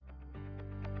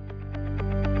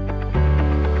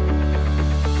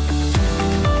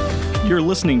You're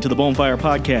listening to the Bonfire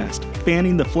Podcast,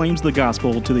 fanning the flames of the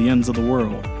gospel to the ends of the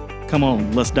world. Come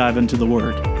on, let's dive into the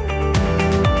Word.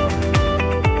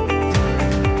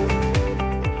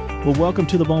 Well, welcome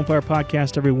to the Bonfire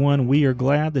Podcast, everyone. We are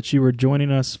glad that you are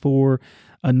joining us for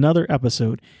another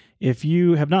episode. If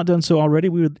you have not done so already,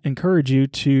 we would encourage you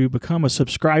to become a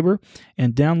subscriber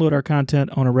and download our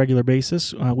content on a regular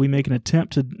basis. We make an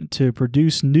attempt to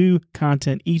produce new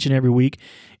content each and every week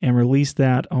and release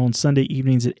that on Sunday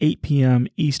evenings at 8 p.m.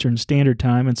 Eastern Standard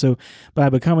Time. And so by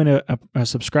becoming a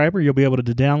subscriber, you'll be able to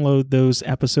download those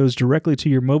episodes directly to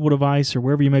your mobile device or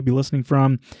wherever you may be listening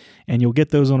from, and you'll get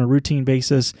those on a routine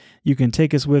basis. You can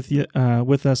take us with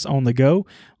us on the go.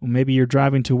 Maybe you're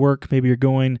driving to work, maybe you're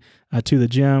going to the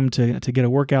gym to get a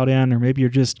workout in, or maybe you're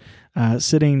just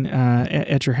sitting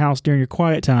at your house during your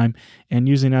quiet time and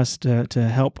using us to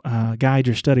help guide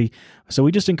your study. So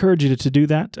we just encourage you to do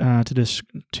that,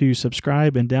 to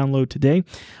subscribe and download today.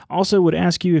 Also would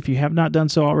ask you, if you have not done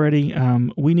so already,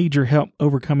 we need your help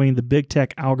overcoming the big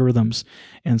tech algorithms.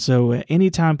 And so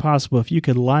anytime possible, if you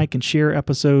could like and share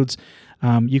episodes,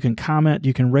 you can comment,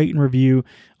 you can rate and review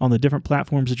on the different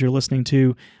platforms that you're listening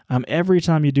to. Every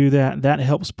time you do that, that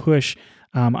helps push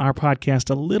our podcast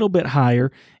a little bit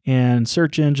higher in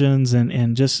search engines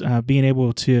and just being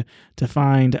able to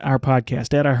find our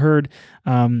podcast. Ed, I heard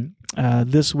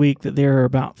this week that there are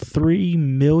about 3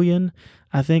 million,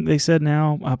 I think they said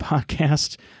now,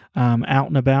 podcasts out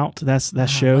and about. That's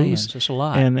shows. Man, it's just a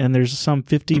lot. And there's some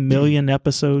 50 million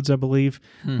episodes, I believe,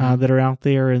 that are out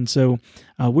there. And so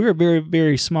we're a very,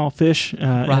 very small fish in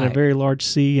a very large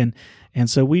sea. And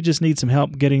so we just need some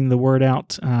help getting the word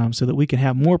out so that we can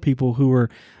have more people who are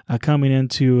coming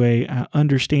into a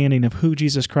understanding of who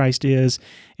Jesus Christ is,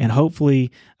 and hopefully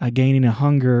gaining a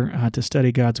hunger to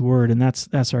study God's Word. And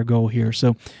that's our goal here.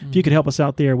 So if you could help us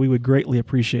out there, we would greatly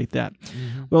appreciate that.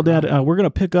 Well, Dad, we're going to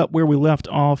pick up where we left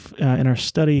off in our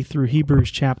study through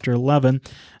Hebrews chapter 11.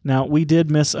 Now, we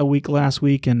did miss a week last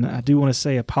week, and I do want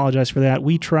to apologize for that.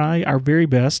 We try our very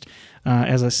best,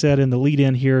 as I said in the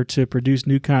lead-in here, to produce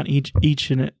new content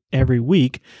each and every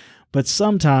week. But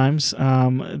sometimes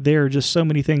there are just so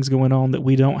many things going on that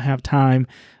we don't have time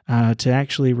to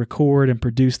actually record and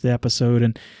produce the episode.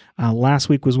 And last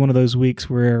week was one of those weeks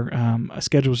where a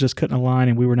schedule just couldn't align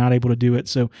and we were not able to do it.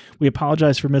 So we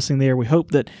apologize for missing there. We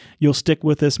hope that you'll stick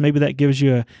with us. Maybe that gives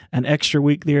you an extra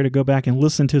week there to go back and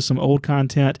listen to some old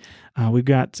content. We've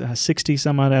got 60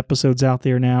 some odd episodes out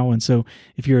there now. And so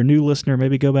if you're a new listener,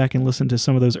 maybe go back and listen to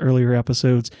some of those earlier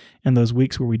episodes in those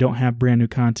weeks where we don't have brand new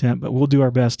content. But we'll do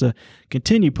our best to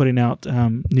continue putting out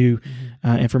new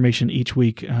information each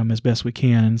week as best we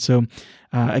can. And so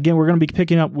again, we're going to be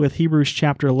picking up with Hebrews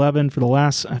chapter 11. For the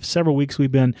last several weeks,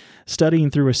 we've been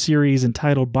studying through a series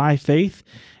entitled By Faith.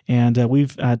 And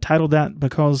we've titled that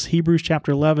because Hebrews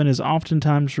chapter 11 is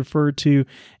oftentimes referred to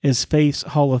as Faith's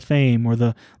Hall of Fame, or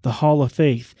the Hall of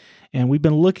Faith. And we've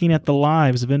been looking at the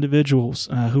lives of individuals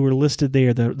who are listed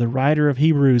there. The writer of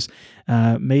Hebrews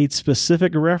made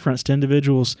specific reference to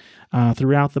individuals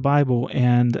throughout the Bible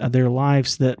and their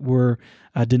lives that were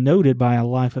denoted by a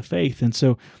life of faith. And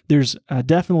so there's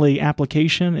definitely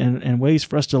application and ways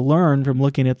for us to learn from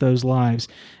looking at those lives.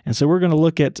 And so we're going to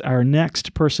look at our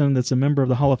next person that's a member of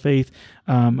the Hall of Faith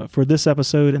for this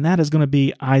episode, and that is going to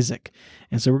be Isaac.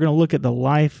 And so we're going to look at the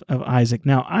life of Isaac.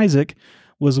 Now, Isaac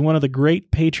was one of the great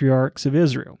patriarchs of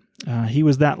Israel. He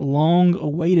was that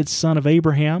long-awaited son of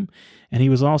Abraham, and he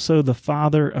was also the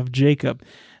father of Jacob.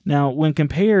 Now, when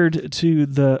compared to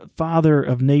the father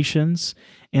of nations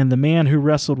and the man who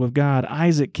wrestled with God,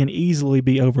 Isaac can easily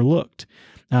be overlooked.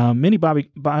 Many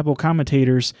Bible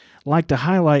commentators like to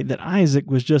highlight that Isaac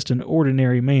was just an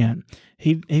ordinary man.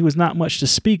 He was not much to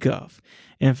speak of.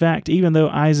 In fact, even though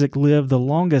Isaac lived the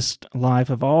longest life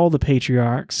of all the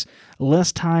patriarchs,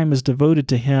 less time is devoted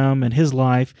to him and his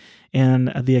life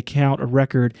in the account or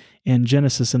record in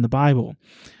Genesis in the Bible.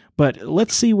 But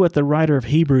let's see what the writer of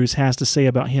Hebrews has to say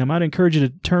about him. I'd encourage you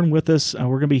to turn with us. We're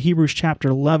going to be Hebrews chapter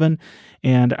 11,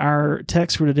 and our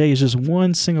text for today is just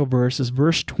one single verse. It's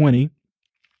verse 20.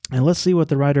 And let's see what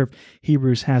the writer of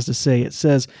Hebrews has to say. It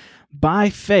says, by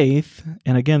faith,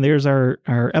 and again, there's our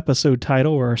episode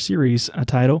title, or our series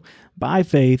title, by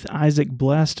faith, Isaac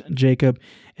blessed Jacob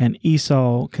and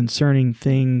Esau concerning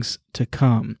things to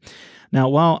come. Now,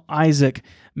 while Isaac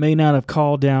may not have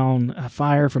called down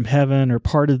fire from heaven or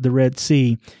parted the Red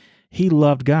Sea, he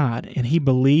loved God, and he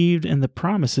believed in the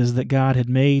promises that God had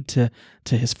made to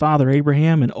his father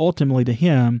Abraham and ultimately to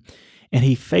him, and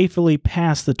he faithfully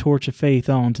passed the torch of faith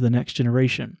on to the next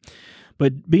generation.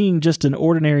 But being just an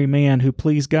ordinary man who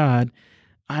pleased God,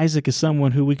 Isaac is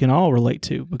someone who we can all relate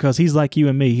to because he's like you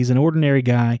and me. He's an ordinary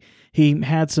guy. He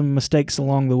had some mistakes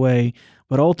along the way,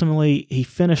 but ultimately he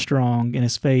finished strong in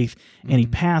his faith, and he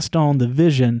passed on the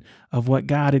vision of what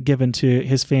God had given to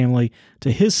his family,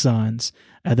 to his sons,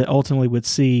 that ultimately would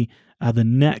see the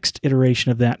next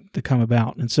iteration of that to come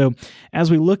about. And so as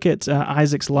we look at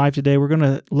Isaac's life today, we're going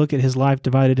to look at his life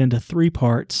divided into 3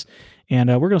 parts. And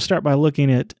we're going to start by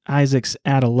looking at Isaac's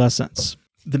adolescence.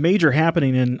 The major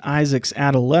happening in Isaac's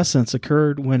adolescence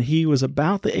occurred when he was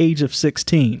about the age of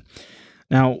 16.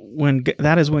 Now,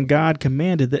 that is when God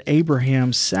commanded that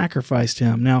Abraham sacrificed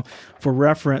him. Now, for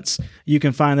reference, you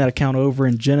can find that account over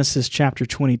in Genesis chapter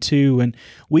 22, and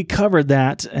we covered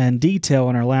that in detail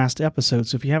in our last episode.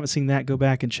 So if you haven't seen that, go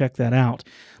back and check that out.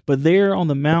 But there on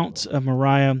the Mount of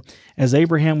Moriah, as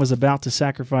Abraham was about to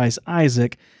sacrifice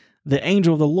Isaac, the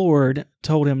angel of the Lord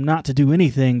told him not to do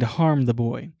anything to harm the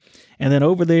boy. And then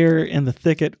over there in the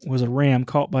thicket was a ram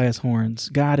caught by his horns.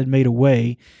 God had made a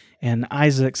way, and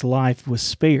Isaac's life was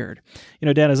spared. You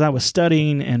know, Dad, as I was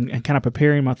studying and kind of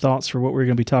preparing my thoughts for what we're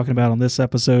going to be talking about on this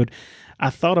episode,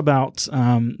 I thought about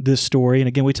this story. And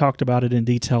again, we talked about it in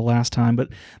detail last time, but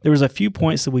there was a few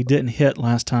points that we didn't hit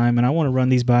last time, and I want to run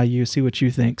these by you, see what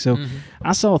you think. So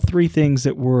I saw 3 things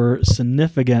that were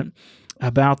significant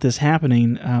about this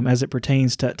happening as it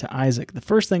pertains to Isaac. The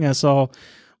first thing I saw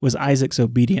was Isaac's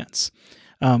obedience.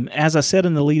 As I said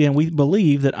in the lead-in, we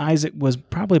believe that Isaac was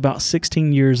probably about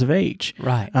 16 years of age.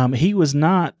 Right. He was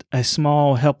not a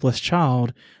small, helpless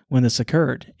child when this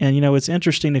occurred. And, you know, it's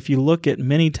interesting if you look at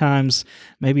many times,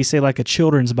 maybe say like a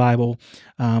children's Bible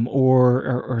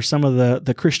or some of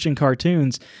the Christian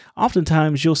cartoons,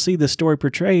 oftentimes you'll see the story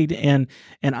portrayed and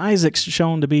Isaac's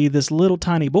shown to be this little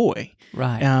tiny boy.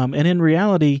 Right. And in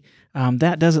reality,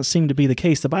 that doesn't seem to be the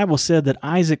case. The Bible said that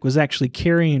Isaac was actually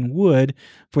carrying wood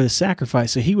for the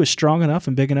sacrifice. So he was strong enough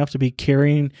and big enough to be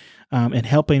carrying and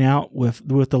helping out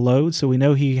with the load. So we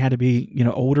know he had to be, you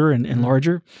know, older and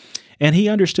larger. And he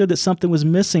understood that something was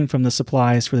missing from the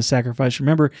supplies for the sacrifice.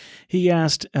 Remember, he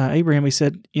asked Abraham, he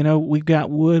said, you know, we've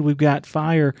got wood, we've got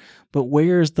fire, but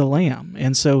where's the lamb?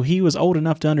 And so he was old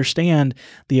enough to understand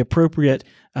the appropriate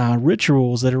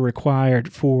rituals that are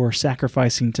required for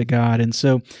sacrificing to God. And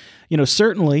so, you know,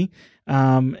 certainly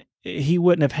he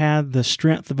wouldn't have had the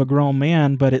strength of a grown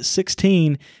man, but at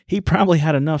 16, he probably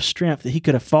had enough strength that he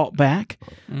could have fought back.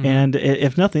 And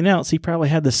if nothing else, he probably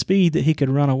had the speed that he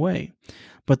could run away.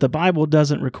 But the Bible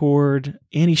doesn't record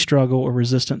any struggle or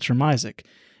resistance from Isaac.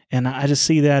 And I just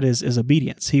see that as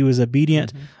obedience. He was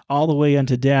obedient all the way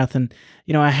unto death. And,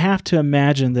 you know, I have to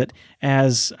imagine that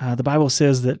as the Bible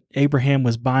says that Abraham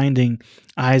was binding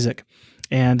Isaac,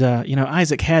 and, you know,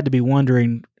 Isaac had to be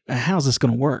wondering, how's this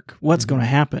going to work? What's going to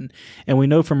happen? And we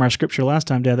know from our scripture last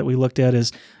time, Dad, that we looked at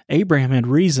is Abraham had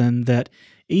reasoned that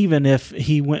even if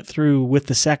he went through with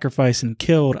the sacrifice and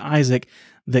killed Isaac,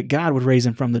 that God would raise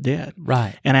him from the dead.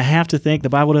 Right. And I have to think, the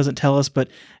Bible doesn't tell us, but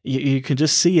you can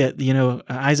just see it. You know,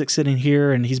 Isaac sitting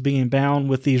here and he's being bound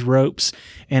with these ropes,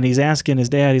 and he's asking his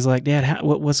dad, he's like, Dad,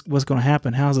 what's going to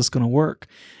happen? How's this going to work?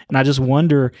 And I just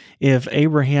wonder if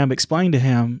Abraham explained to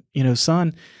him, you know,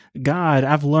 son, God,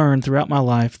 I've learned throughout my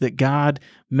life that God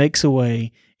makes a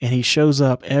way, and he shows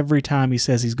up every time he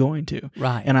says he's going to.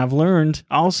 Right. And I've learned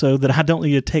also that I don't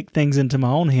need to take things into my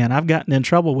own hand. I've gotten in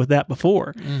trouble with that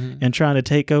before and trying to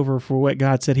take over for what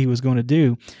God said he was going to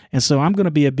do. And so I'm going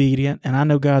to be obedient, and I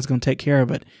know God's going to take care of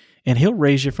it, and he'll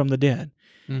raise you from the dead.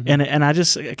 And I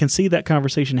just can see that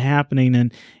conversation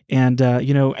happening. And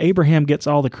you know, Abraham gets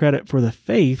all the credit for the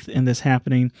faith in this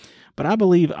happening, but I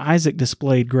believe Isaac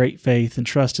displayed great faith and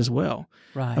trust as well.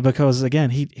 Right. Because, again,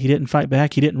 he didn't fight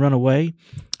back. He didn't run away.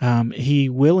 He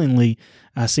willingly,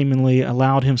 seemingly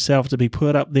allowed himself to be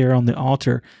put up there on the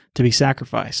altar to be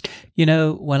sacrificed. You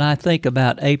know, when I think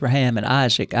about Abraham and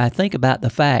Isaac, I think about the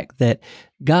fact that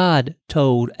God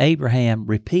told Abraham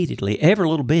repeatedly, every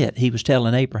little bit, he was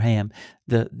telling Abraham,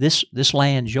 this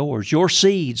land's yours. Your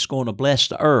seed's going to bless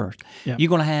the earth. Yep. You're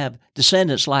going to have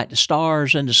descendants like the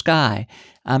stars in the sky.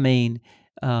 I mean,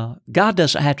 God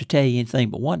doesn't have to tell you anything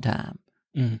but one time.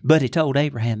 But he told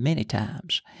Abraham many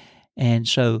times. And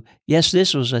so, yes,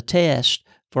 this was a test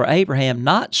for Abraham,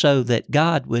 not so that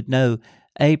God would know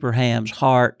Abraham's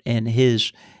heart and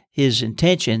his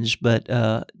intentions, but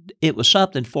it was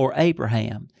something for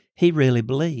Abraham. He really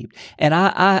believed. And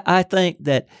I think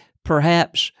that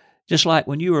perhaps, just like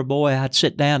when you were a boy, I'd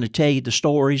sit down and tell you the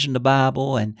stories in the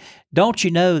Bible, and don't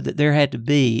you know that there had to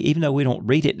be, even though we don't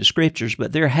read it in the Scriptures,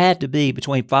 but there had to be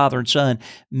between father and son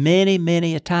many,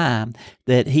 many a time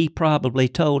that he probably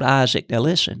told Isaac, now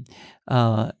listen,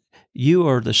 you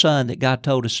are the son that God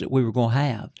told us that we were going to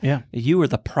have. Yeah. You are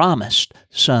the promised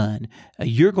son.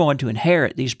 You're going to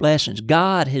inherit these blessings.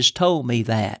 God has told me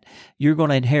that. You're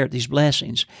going to inherit these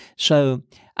blessings. So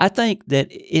I think that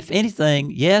if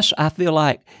anything, yes, I feel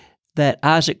like that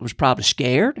Isaac was probably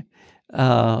scared,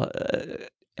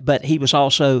 but he was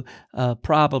also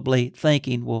probably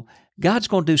thinking, well, God's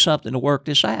going to do something to work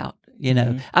this out.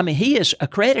 I mean, he is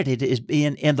accredited as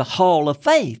being in the hall of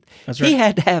faith. That's right. He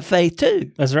had to have faith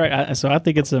too. That's right. So I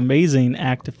think it's an amazing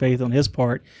act of faith on his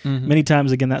part. Many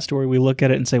times, again, that story, we look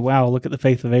at it and say, wow, look at the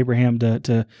faith of Abraham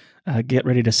to get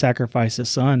ready to sacrifice his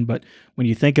son. But when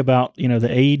you think about, the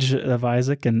age of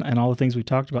Isaac and all the things we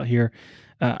talked about here,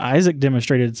 Isaac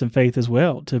demonstrated some faith as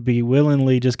well, to be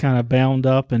willingly just kind of bound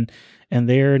up and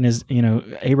there, and as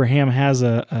Abraham has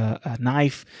a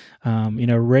knife,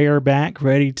 rear back,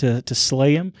 ready to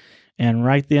slay him, and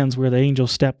right then's where the angel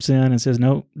steps in and says,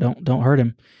 "No, don't hurt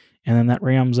him," and then that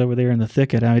ram's over there in the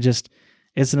thicket.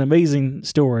 It's an amazing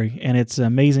story, and it's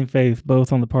amazing faith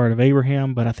both on the part of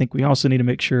Abraham, but I think we also need to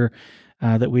make sure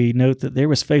that we note that there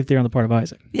was faith there on the part of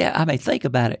Isaac. Yeah, I mean, think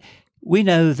about it. We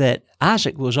know that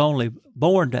Isaac was only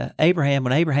born to Abraham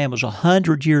when Abraham was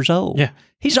 100 years old. Yeah.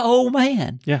 He's an old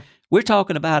man. Yeah. We're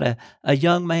talking about a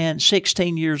young man,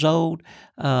 16 years old.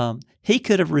 He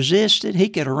could have resisted. He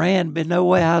could have ran, but no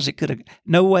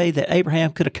way that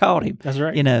Abraham could have caught him. That's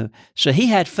right. So he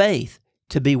had faith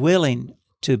to be willing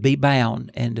to be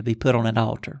bound and to be put on an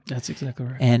altar. That's exactly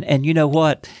right. And you know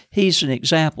what? He's an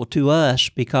example to us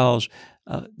because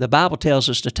the Bible tells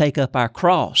us to take up our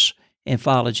cross and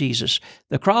follow Jesus.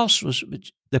 The cross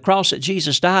that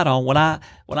Jesus died on. When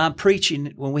I'm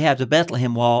preaching, when we have the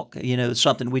Bethlehem walk,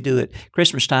 something we do at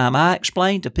Christmas time, I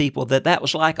explain to people that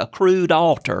was like a crude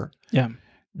altar. Yeah.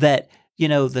 That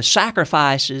the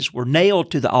sacrifices were nailed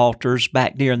to the altars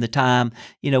back during the time,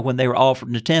 when they were offered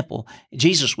in the temple.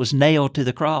 Jesus was nailed to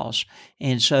the cross.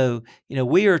 And so,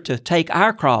 we are to take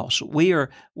our cross. We are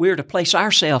to place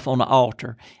ourselves on the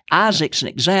altar. Isaac's an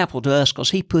example to us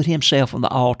because he put himself on the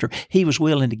altar. He was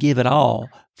willing to give it all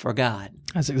for God.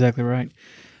 That's exactly right.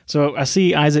 So I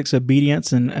see Isaac's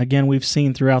obedience, and again, we've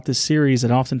seen throughout this series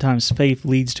that oftentimes faith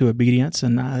leads to obedience,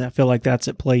 and I feel like that's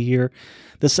at play here.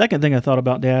 The second thing I thought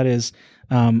about, Dad, is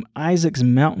Isaac's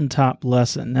mountaintop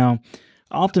lesson. Now,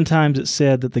 oftentimes it's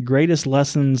said that the greatest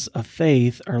lessons of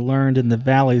faith are learned in the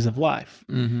valleys of life.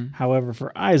 Mm-hmm. However,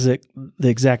 for Isaac, the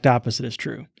exact opposite is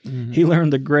true. Mm-hmm. He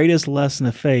learned the greatest lesson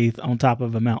of faith on top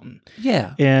of a mountain.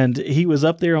 Yeah. And he was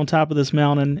up there on top of this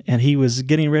mountain, and he was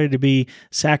getting ready to be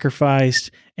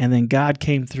sacrificed, and then God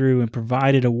came through and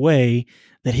provided a way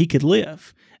that he could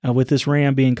live with this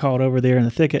ram being caught over there in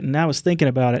the thicket. And I was thinking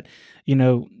about it,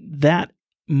 that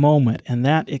moment and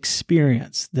that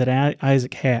experience that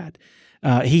Isaac had,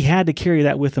 he had to carry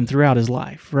that with him throughout his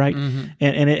life, right? Mm-hmm.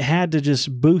 And it had to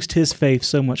just boost his faith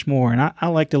so much more. And I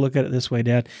like to look at it this way,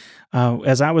 Dad.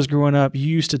 As I was growing up, you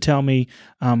used to tell me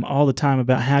all the time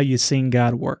about how you seen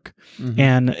God work. Mm-hmm.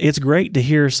 And it's great to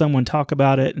hear someone talk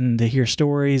about it and to hear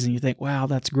stories, and you think, wow,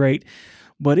 that's great.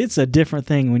 But it's a different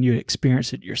thing when you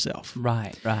experience it yourself.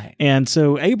 Right. And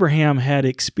so Abraham had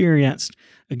experienced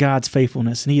God's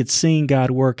faithfulness, and he had seen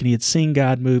God work, and he had seen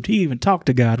God move. He even talked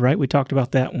to God, right? We talked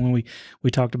about that when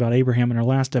we talked about Abraham in our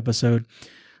last episode.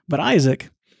 But Isaac,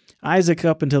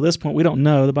 up until this point, we don't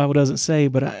know. The Bible doesn't say,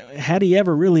 but had he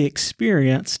ever really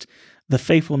experienced the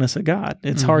faithfulness of God?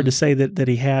 It's hard to say that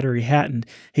he had or he hadn't.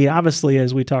 He obviously,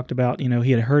 as we talked about,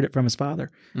 he had heard it from his father.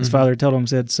 His father told him,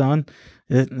 said, son,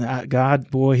 God,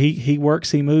 boy, he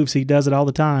works, he moves, he does it all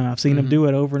the time. I've seen him do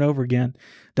it over and over again.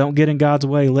 Don't get in God's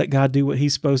way. Let God do what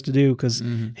he's supposed to do, because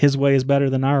his way is better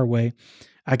than our way.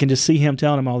 I can just see him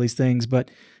telling him all these things.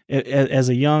 But as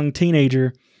a young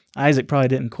teenager, Isaac probably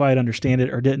didn't quite understand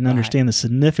it or didn't understand the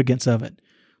significance of it.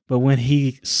 But when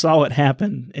he saw it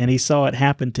happen, and he saw it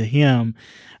happen to him,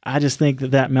 I just think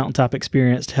that mountaintop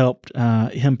experience helped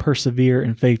him persevere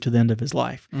in faith to the end of his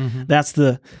life. Mm-hmm. That's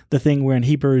the thing where in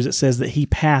Hebrews it says that he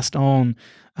passed on,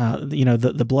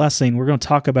 the blessing. We're going to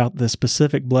talk about the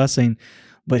specific blessing,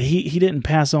 but he didn't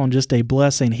pass on just a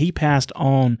blessing. He passed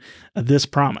on this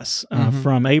promise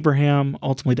from Abraham,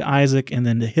 ultimately to Isaac, and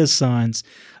then to his sons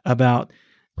about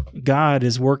God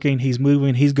is working, he's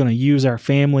moving, he's going to use our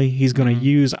family, he's going to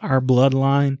use our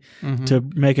bloodline to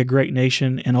make a great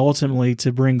nation and ultimately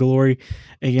to bring glory,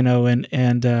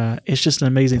 and it's just an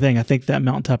amazing thing. I think that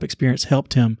mountaintop experience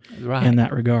helped him in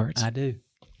that regards. I do.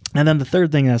 And then the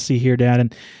third thing I see here,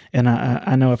 Dad, and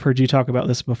I know I've heard you talk about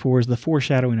this before, is the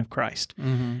foreshadowing of Christ.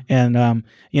 Mm-hmm. And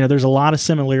there's a lot of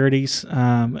similarities,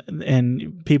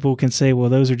 and people can say, well,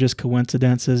 those are just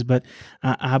coincidences. But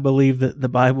I believe that the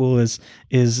Bible is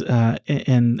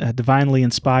a divinely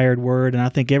inspired word, and I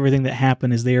think everything that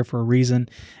happened is there for a reason.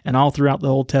 And all throughout the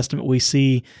Old Testament, we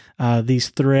see these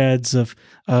threads of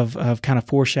kind of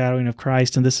foreshadowing of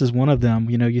Christ, and this is one of them.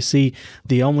 You see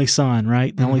the only son,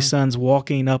 right? The only son's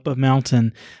walking up a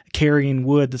mountain carrying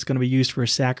wood that's going to be used for a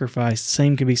sacrifice. The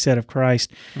same can be said of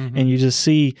Christ. And you just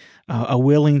see a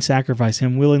willing sacrifice,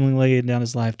 him willingly laying down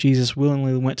his life. Jesus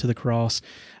willingly went to the cross.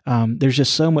 There's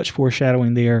just so much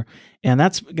foreshadowing there. And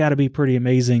that's got to be pretty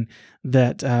amazing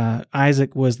that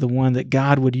Isaac was the one that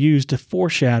God would use to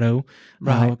foreshadow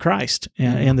Christ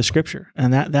in the Scripture.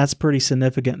 And that's pretty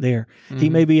significant there. He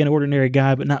may be an ordinary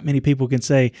guy, but not many people can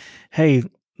say, hey,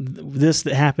 this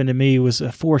that happened to me was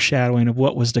a foreshadowing of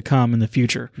what was to come in the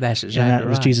future. That's exactly and that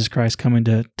was Jesus Christ coming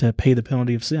to pay the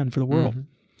penalty of sin for the world.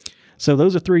 So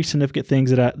those are three significant things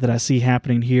that I see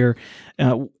happening here.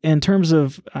 In terms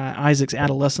of Isaac's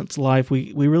adolescence life,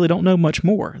 we really don't know much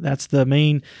more. That's the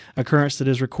main occurrence that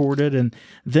is recorded. And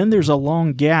then there's a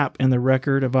long gap in the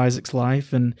record of Isaac's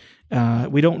life, and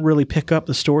we don't really pick up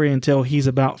the story until he's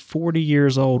about 40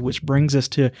 years old, which brings us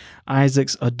to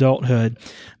Isaac's adulthood.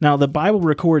 Now, the Bible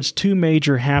records two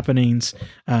major happenings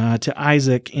to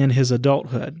Isaac in his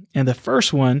adulthood. And the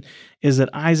first one is that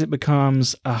Isaac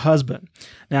becomes a husband.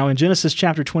 Now, in Genesis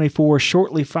chapter 24,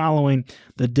 shortly following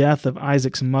the death of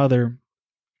Isaac's mother,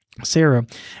 Sarah,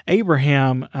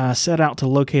 Abraham set out to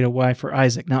locate a wife for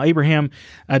Isaac. Now, Abraham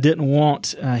didn't want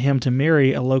him to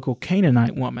marry a local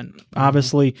Canaanite woman.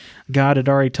 Obviously, God had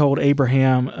already told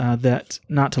Abraham that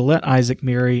not to let Isaac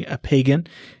marry a pagan,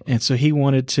 and so he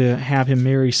wanted to have him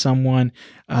marry someone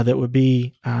that would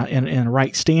be in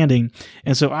right standing.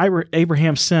 And so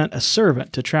Abraham sent a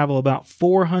servant to travel about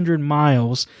 400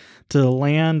 miles to the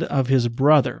land of his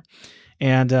brother.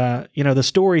 And, the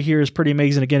story here is pretty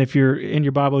amazing. Again, if you're in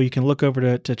your Bible, you can look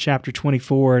over to chapter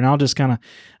 24, and I'll just kind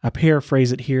of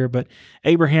paraphrase it here. But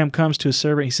Abraham comes to his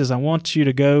servant. He says, I want you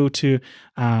to go to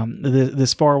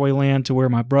this faraway land to where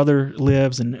my brother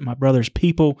lives and my brother's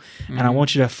people, and I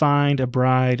want you to find a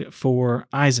bride for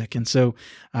Isaac. And so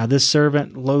this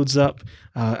servant loads up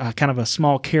kind of a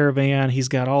small caravan. He's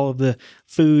got all of the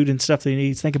food and stuff that he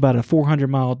needs. Think about a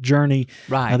 400-mile journey.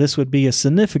 Right. This would be a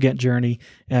significant journey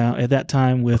at that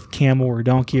time with camel or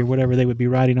donkey or whatever they would be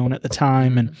riding on at the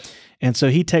time. And so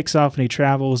he takes off and he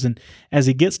travels. And as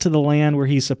he gets to the land where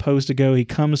he's supposed to go, he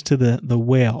comes to the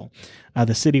well,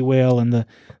 the city well. And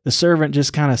the servant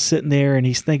just kind of sitting there, and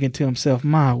he's thinking to himself,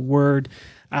 my word,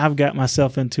 I've got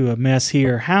myself into a mess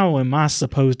here. How am I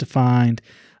supposed to find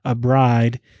a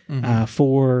bride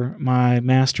for my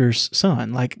master's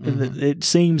son? Like, it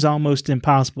seems almost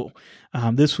impossible.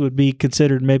 This would be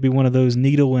considered maybe one of those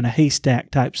needle in a haystack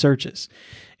type searches.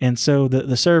 And so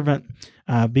the servant,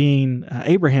 being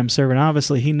Abraham's servant,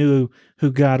 obviously he knew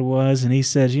who God was, and he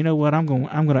says, you know what, I'm going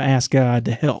to ask God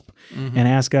to help and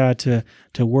ask God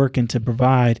to work and to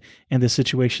provide in this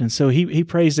situation. So he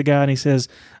prays to God, and he says,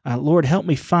 Lord, help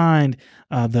me find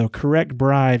the correct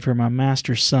bride for my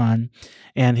master's son.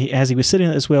 And as he was sitting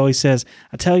at this well, he says,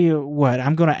 I tell you what,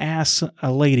 I'm going to ask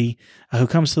a lady who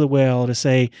comes to the well to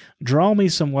say, draw me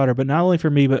some water, but not only for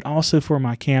me, but also for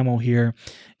my camel here.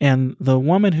 And the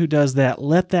woman who does that,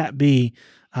 let that be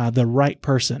the right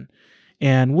person.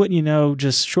 And wouldn't you know,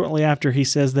 just shortly after he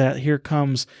says that, here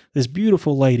comes this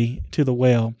beautiful lady to the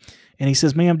well. And he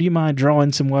says, ma'am, do you mind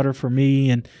drawing some water for me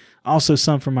and also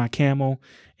some for my camel?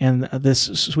 And this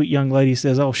sweet young lady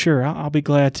says, oh, sure, I'll be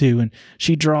glad to. And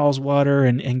she draws water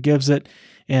and gives it.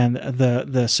 And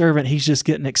the servant, he's just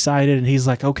getting excited, and he's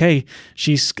like, okay,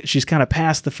 she's kind of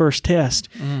passed the first test.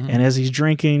 And as he's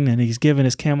drinking and he's giving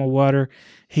his camel water,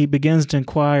 he begins to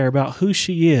inquire about who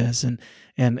she is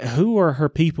and who are her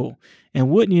people. And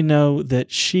wouldn't you know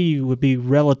that she would be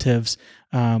relatives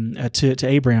to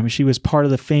Abraham? She was part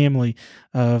of the family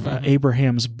of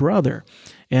Abraham's brother.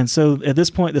 And so at this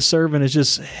point, the servant is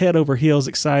just head over heels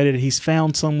excited. He's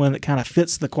found someone that kind of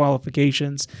fits the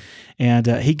qualifications. And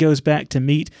he goes back to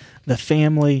meet the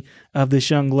family of this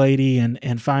young lady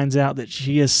and finds out that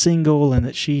she is single and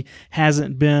that she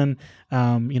hasn't been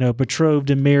betrothed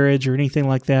in marriage or anything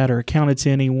like that or accounted to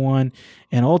anyone.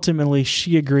 And ultimately,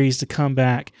 she agrees to come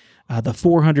back the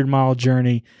 400-mile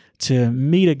journey to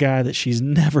meet a guy that she's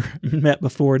never met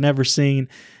before, never seen,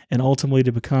 and ultimately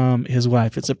to become his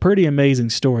wife. It's a pretty amazing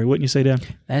story, wouldn't you say, Dan?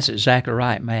 That's exactly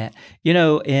right, Matt.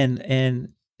 And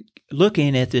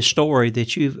looking at this story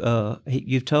that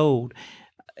you've told,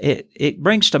 it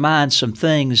brings to mind some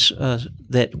things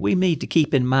that we need to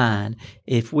keep in mind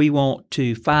if we want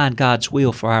to find God's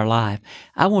will for our life.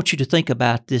 I want you to think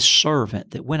about this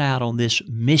servant that went out on this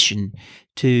mission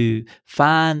to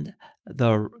find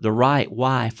the right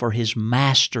wife for his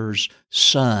master's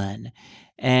son.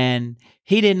 And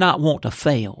he did not want to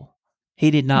fail. He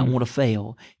did not want to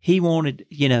fail. He wanted,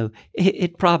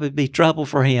 it'd probably be trouble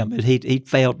for him if he'd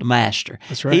failed the master.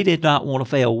 That's right. He did not want to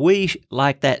fail. We,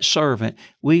 like that servant,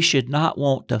 we should not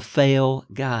want to fail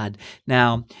God.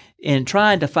 Now, in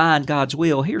trying to find God's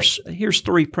will, here's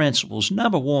 3 principles.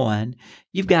 Number 1,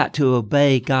 you've got to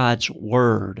obey God's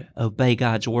word. Obey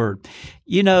God's word.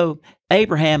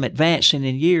 Abraham, advancing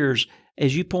in years,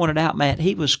 as you pointed out, Matt,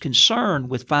 he was concerned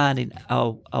with finding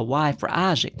a wife for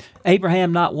Isaac.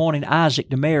 Abraham not wanting Isaac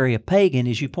to marry a pagan,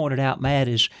 as you pointed out, Matt,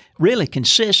 is really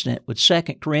consistent with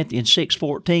 2 Corinthians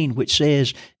 6:14, which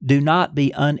says, "Do not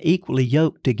be unequally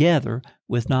yoked together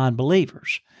with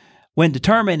non-believers." When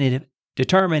determining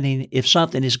if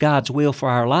something is God's will for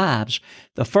our lives,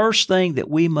 the first thing that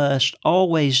we must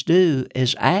always do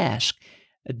is ask,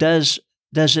 does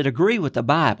it agree with the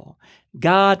Bible?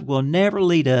 God will never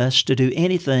lead us to do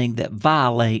anything that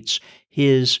violates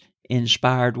His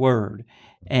inspired word.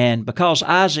 And because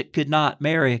Isaac could not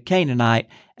marry a Canaanite,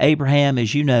 Abraham,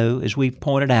 as you know, as we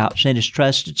pointed out, sent his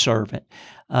trusted servant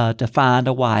to find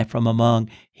a wife from among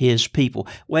his people.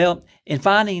 Well, in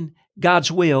finding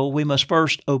God's will, we must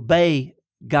first obey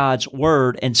God's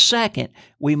word, and second,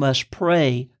 we must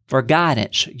pray for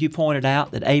guidance. You pointed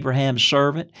out that Abraham's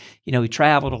servant, he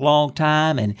traveled a long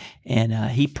time and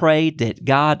he prayed that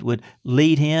God would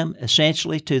lead him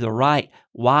essentially to the right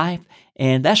wife.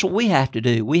 And that's what we have to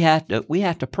do. We have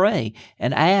to pray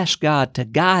and ask God to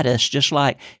guide us, just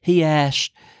like he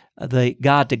asked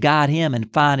God to guide him in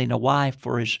finding a wife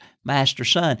for his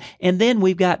master's son. And then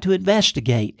we've got to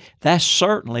investigate. That's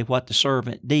certainly what the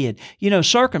servant did.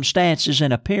 Circumstances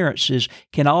and appearances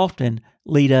can often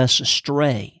lead us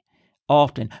astray.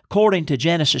 Often. According to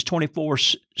Genesis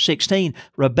 24:16,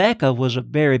 Rebekah was a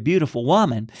very beautiful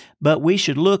woman, but we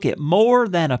should look at more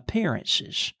than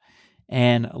appearances.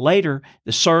 And later,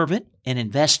 the servant, in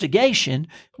investigation,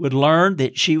 would learn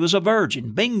that she was a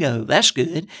virgin. Bingo, that's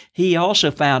good. He also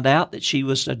found out that she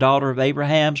was the daughter of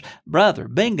Abraham's brother.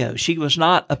 Bingo, she was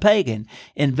not a pagan.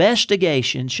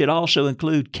 Investigation should also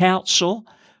include counsel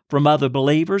from other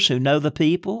believers who know the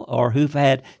people or who've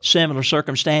had similar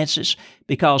circumstances,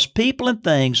 because people and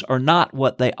things are not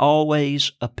what they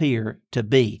always appear to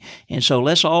be. And so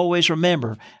let's always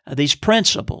remember these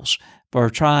principles for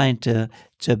trying to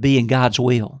be in God's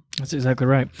will. That's exactly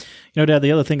right. Dad,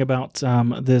 the other thing about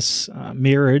this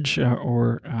marriage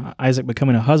or Isaac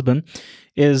becoming a husband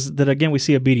is that, again, we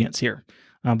see obedience here.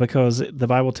 Because the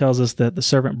Bible tells us that the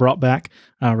servant brought back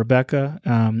Rebekah,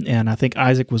 and I think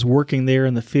Isaac was working there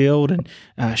in the field, and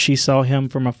she saw him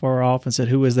from afar off and said,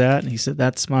 "Who is that?" And he said,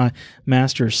 "That's my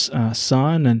master's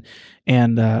son."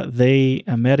 And they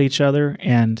met each other,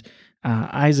 and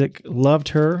Isaac loved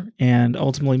her and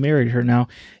ultimately married her. Now,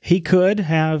 he could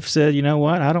have said, "You know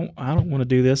what? I don't want to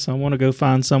do this. I want to go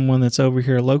find someone that's over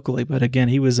here locally." But again,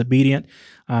 he was obedient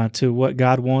to what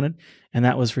God wanted. And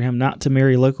that was for him not to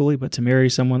marry locally, but to marry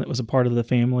someone that was a part of the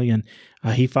family, and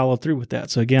he followed through with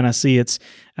that. So again, I see it's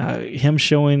him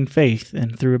showing faith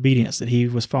and through obedience that he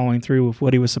was following through with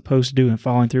what he was supposed to do and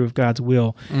following through with God's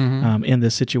will in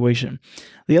this situation.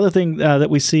 The other thing that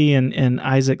we see in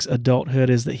Isaac's adulthood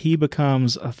is that he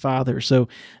becomes a father. So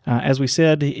as we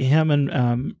said, him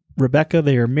and Rebekah,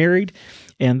 they are married.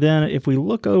 And then if we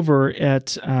look over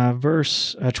at chapter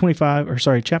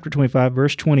 25,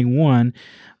 verse 21,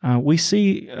 we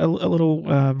see a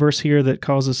little verse here that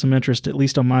causes some interest, at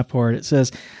least on my part. It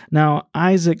says, "Now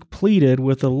Isaac pleaded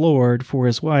with the Lord for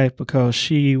his wife because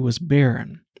she was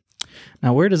barren."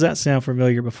 Now, where does that sound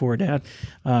familiar before, Dad?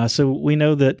 So we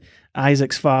know that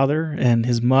Isaac's father and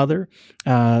his mother,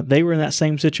 they were in that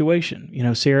same situation.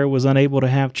 Sarah was unable to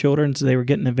have children, so they were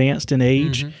getting advanced in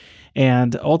age. Mm-hmm.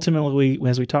 And ultimately,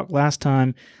 as we talked last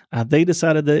time, they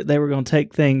decided that they were going to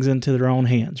take things into their own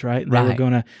hands, right? They were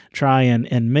going to try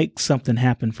and make something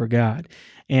happen for God.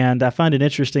 And I find it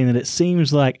interesting that it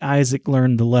seems like Isaac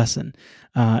learned the lesson,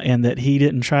 and that he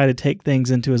didn't try to take things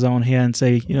into his own hand and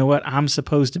say, "You know what, I'm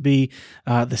supposed to be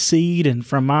the seed, and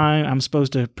from mine, I'm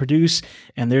supposed to produce,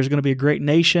 and there's going to be a great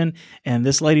nation, and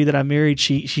this lady that I married,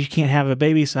 she can't have a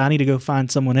baby, so I need to go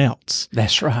find someone else."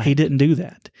 That's right. He didn't do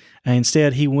that. And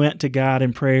instead, he went to God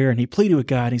in prayer and he pleaded with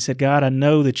God. He said, "God, I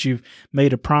know that you've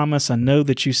made a promise. I know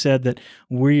that you said that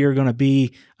we are going to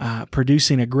be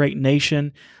producing a great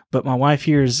nation, but my wife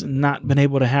here has not been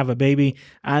able to have a baby.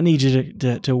 I need you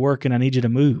to work, and I need you to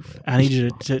move. I need you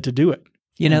to do it."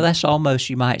 You know, that's almost,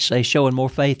 you might say, showing more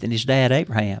faith than his dad,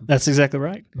 Abraham. That's exactly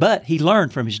right. But he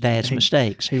learned from his dad's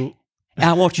mistakes.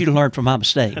 I want you to learn from my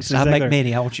mistakes. Exactly I make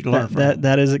many. I want you to learn from them.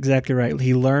 That is exactly right.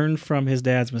 He learned from his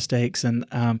dad's mistakes, and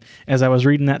as I was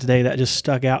reading that today, that just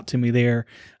stuck out to me there.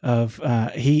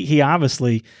 He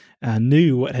obviously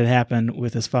knew what had happened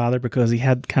with his father because he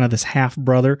had kind of this half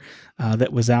brother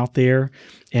that was out there,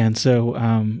 and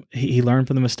so he learned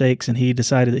from the mistakes, and he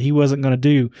decided that he wasn't going to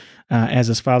do as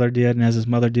his father did and as his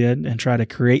mother did, and try to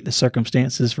create the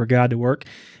circumstances for God to work.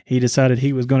 He decided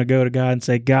he was going to go to God and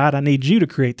say, God, I need you to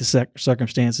create the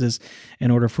circumstances in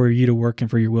order for you to work and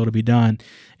for your will to be done.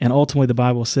 And ultimately, the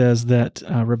Bible says that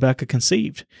Rebekah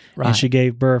conceived, and she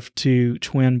gave birth to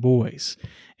twin boys.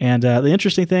 And the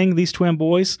interesting thing, these twin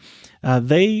boys,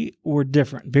 they were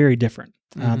different, very different.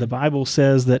 The Bible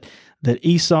says that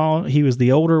Esau, he was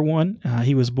the older one.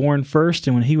 He was born first,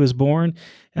 and when he was born,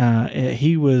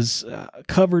 he was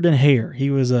covered in hair. He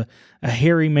was a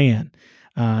hairy man.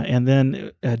 And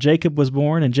then Jacob was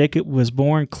born, and Jacob was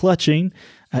born clutching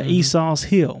Esau's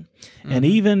heel. And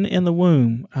even in the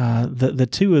womb, the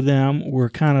two of them were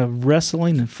kind of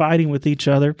wrestling and fighting with each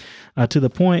other to the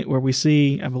point where we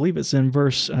see, I believe it's in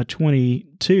verse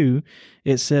 22,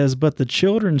 it says, "But the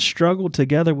children struggled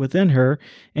together within her,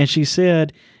 and she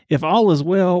said, 'If all is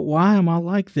well, why am I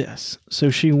like this?'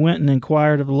 So she went and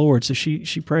inquired of the Lord." So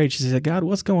she prayed. She said, "God,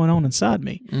 what's going on inside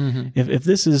me? If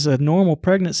this is a normal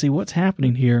pregnancy, what's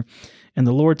happening here?" And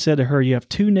the Lord said to her, "You have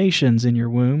two nations in your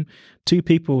womb. Two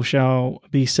people shall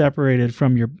be separated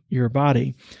from your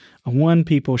body. One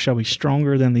people shall be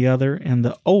stronger than the other, and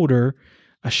the older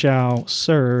shall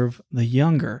serve the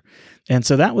younger." And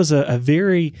so that was a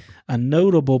very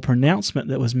notable pronouncement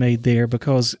that was made there,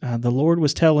 because the Lord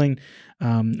was telling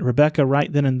Rebekah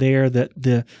right then and there that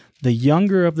the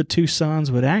younger of the two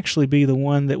sons would actually be the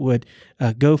one that would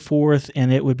go forth,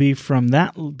 and it would be from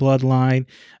that bloodline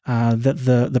that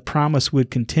the promise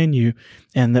would continue,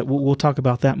 and that we'll talk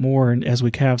about that more as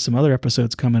we have some other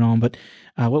episodes coming on. But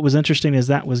what was interesting is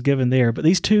that was given there. But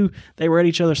these two, they were at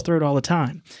each other's throat all the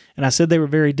time, and I said they were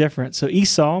very different. So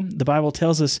Esau, the Bible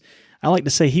tells us, I like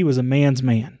to say he was a man's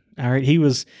man. All right, he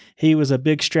was a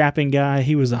big strapping guy.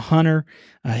 He was a hunter.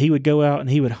 He would go out and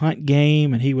he would hunt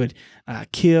game, and he would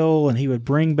kill, and he would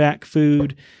bring back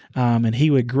food, and he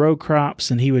would grow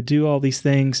crops, and he would do all these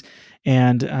things.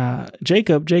 And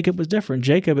Jacob was different.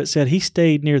 Jacob, it said, he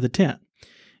stayed near the tent,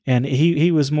 and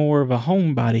he was more of a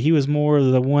homebody. He was more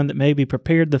the one that maybe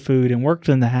prepared the food and worked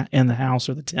in the house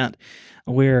or the tent,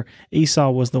 where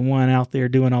Esau was the one out there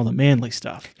doing all the manly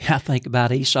stuff. I think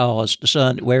about Esau as the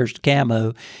son that wears the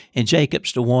camo, and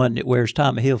Jacob's the one that wears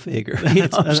Tommy Hilfiger. You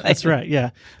know that's right, yeah.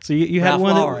 So you had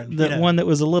one one that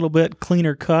was a little bit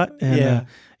cleaner cut, and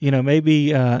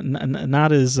maybe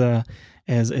not as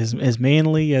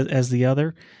manly as the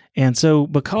other. And so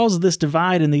because of this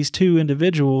divide in these two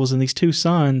individuals and these two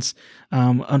sons,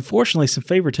 unfortunately some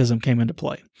favoritism came into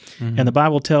play. And the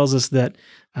Bible tells us that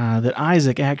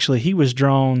Isaac, actually, he was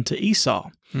drawn to Esau.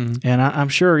 And I'm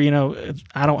sure,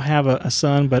 I don't have a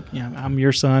son, but I'm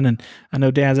your son, and I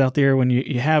know dads out there, when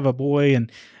you have a boy, and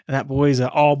that boy's an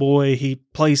all boy, he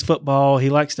plays football, he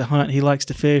likes to hunt, he likes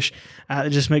to fish,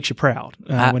 it just makes you proud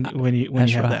when you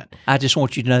have that. I just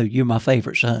want you to know you're my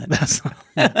favorite son.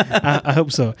 I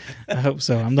hope so.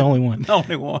 I'm the only one. The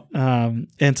only one.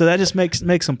 And so that just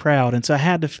makes him proud. And so I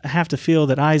have to feel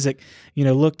that Isaac,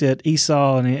 looked at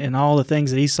Esau and all the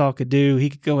things that Esau could do. He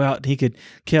could go out and he could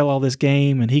kill all this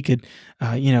game, and he could,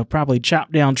 probably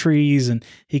chop down trees, and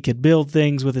he could build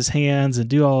things with his hands and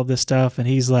do all of this stuff. And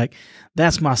he's like,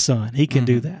 that's my son. He can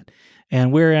do that.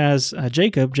 And whereas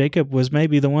Jacob was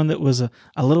maybe the one that was a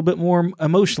little bit more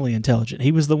emotionally intelligent.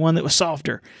 He was the one that was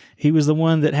softer. He was the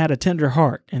one that had a tender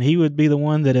heart. And he would be the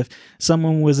one that if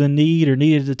someone was in need or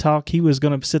needed to talk, he was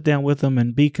going to sit down with them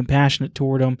and be compassionate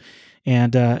toward them.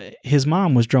 And his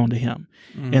mom was drawn to him.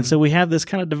 And so we have this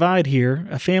kind of divide here,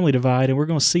 a family divide, and we're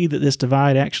going to see that this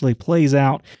divide actually plays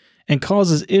out and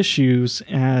causes issues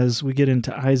as we get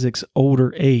into Isaac's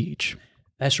older age.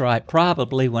 That's right.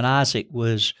 Probably when Isaac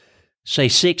was, say,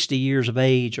 60 years of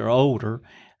age or older,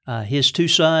 his two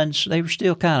sons, they were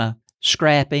still kind of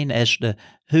scrapping as to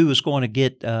who was going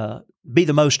to be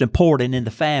the most important in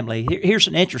the family. Here's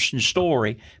an interesting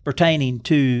story pertaining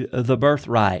to the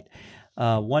birthright.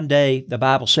 One day, the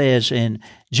Bible says in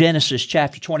Genesis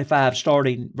chapter 25,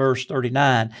 starting verse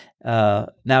 39,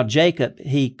 now Jacob,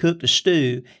 he cooked a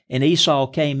stew, and Esau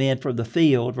came in from the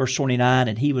field, verse 29,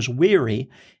 and he was weary.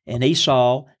 And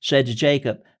Esau said to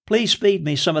Jacob, please feed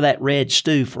me some of that red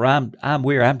stew, for I'm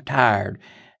weary, I'm tired.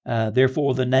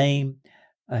 Therefore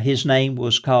his name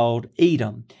was called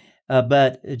Edom.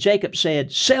 But Jacob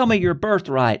said, "Sell me your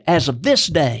birthright as of this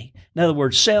day." In other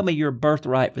words, sell me your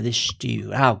birthright for this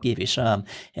stew. I'll give you some.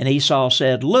 And Esau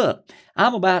said, "Look,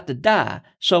 I'm about to die,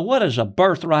 so what is a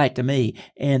birthright to me?"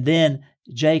 And then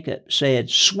Jacob said,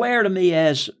 "Swear to me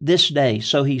as this day."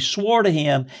 So he swore to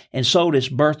him and sold his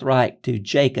birthright to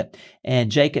Jacob.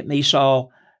 And Jacob and Esau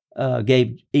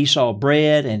gave Esau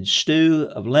bread and stew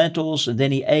of lentils, and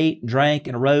then he ate and drank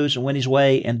and arose and went his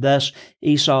way, and thus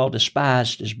Esau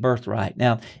despised his birthright.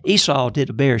 Now, Esau did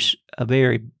a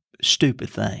very stupid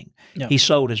thing. Yep. He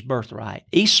sold his birthright.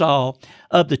 Esau,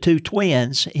 of the two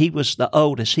twins, he was the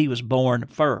oldest. He was born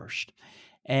first.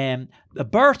 And the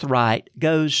birthright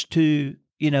goes to,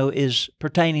 is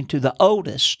pertaining to the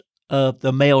oldest of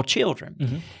the male children.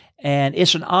 Mm-hmm. And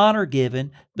it's an honor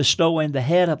given, bestowing the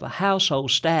head of a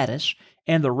household status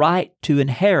and the right to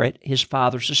inherit his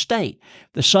father's estate.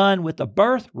 The son with the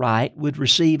birthright would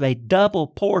receive a double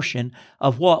portion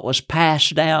of what was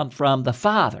passed down from the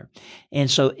father. And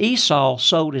so Esau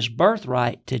sold his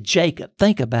birthright to Jacob.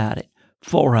 Think about it,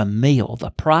 for a meal,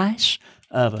 the price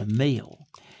of a meal.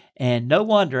 And no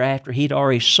wonder after he'd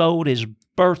already sold his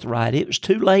birthright, it was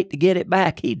too late to get it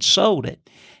back. He'd sold it.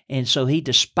 And so he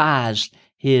despised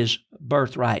his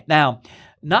birthright. Now,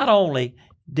 not only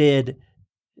did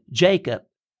Jacob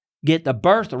get the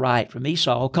birthright from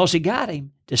Esau because he got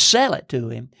him to sell it to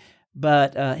him,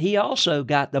 but he also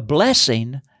got the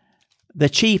blessing, the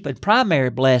chief and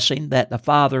primary blessing that the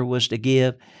father was to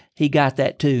give. He got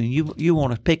that too. You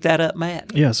want to pick that up,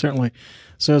 Matt? Yeah, certainly.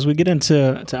 So as we get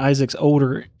into Isaac's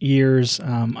older years,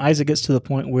 Isaac gets to the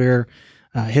point where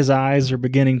his eyes are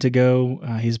beginning to go.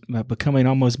 He's becoming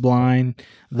almost blind.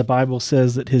 The Bible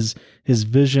says that his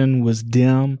vision was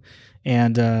dim.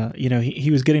 And, he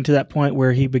was getting to that point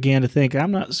where he began to think,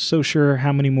 I'm not so sure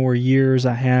how many more years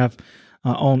I have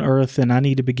on earth, and I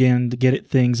need to begin to get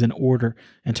things in order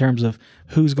in terms of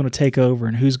who's going to take over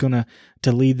and who's going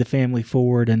to lead the family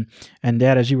forward. And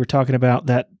Dad, as you were talking about,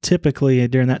 that typically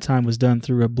during that time was done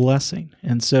through a blessing.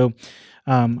 And so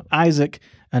Isaac,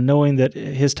 knowing that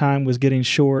his time was getting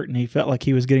short and he felt like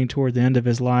he was getting toward the end of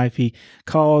his life, he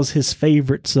calls his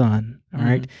favorite son, all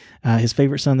right, his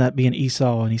favorite son, that being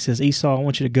Esau, and he says, "Esau, I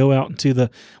want you to go out into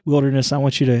the wilderness. I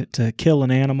want you to kill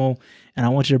an animal, and I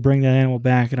want you to bring that animal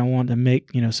back, and I want to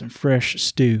make, some fresh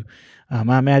stew."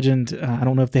 I imagined, I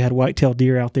don't know if they had white-tailed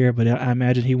deer out there, but I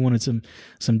imagine he wanted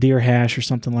some deer hash or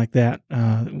something like that,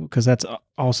 because that's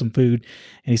awesome food.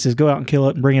 And he says, "Go out and kill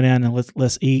it and bring it in, and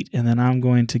let's eat, and then I'm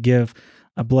going to give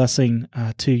a blessing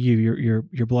to you,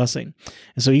 your blessing."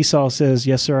 And so Esau says,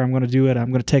 "Yes, sir, I'm going to do it.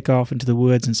 I'm going to take off into the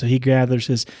woods." And so he gathers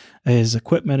his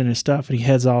equipment and his stuff, and he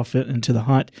heads off into the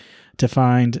hunt to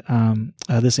find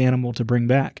this animal to bring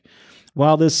back.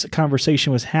 While this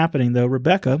conversation was happening, though,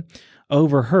 Rebekah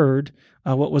overheard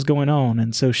what was going on,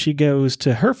 and so she goes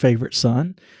to her favorite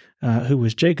son, who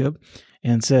was Jacob,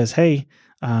 and says, "Hey,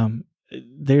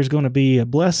 there's going to be a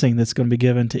blessing that's going to be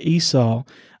given to Esau.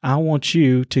 I want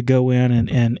you to go in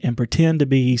and pretend to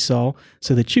be Esau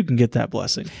so that you can get that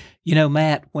blessing."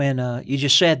 Matt, when you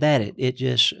just said that, it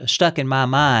just stuck in my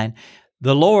mind.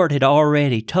 The Lord had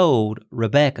already told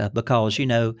Rebekah, because,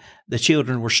 the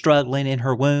children were struggling in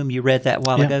her womb. You read that a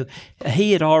while ago.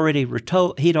 He had already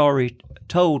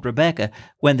told Rebekah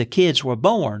when the kids were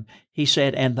born, he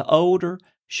said, "And the older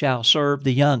shall serve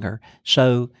the younger."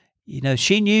 So,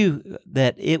 she knew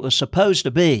that it was supposed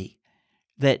to be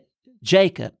that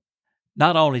Jacob,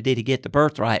 not only did he get the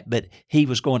birthright, but he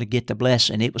was going to get the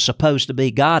blessing. It was supposed to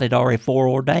be. God had already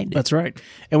foreordained it. That's right.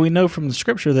 And we know from the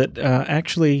scripture that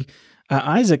actually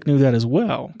Isaac knew that as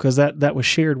well, because that was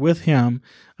shared with him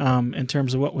in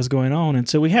terms of what was going on. And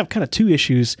so we have kind of two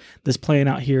issues that's playing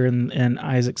out here in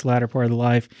Isaac's latter part of the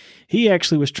life. He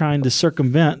actually was trying to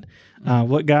circumvent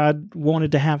what God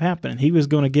wanted to have happen. He was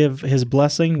going to give his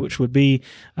blessing, which would be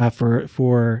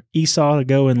for Esau to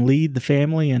go and lead the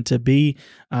family and to be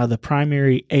the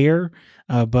primary heir.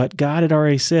 But God had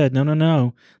already said,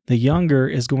 no, the younger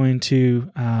is going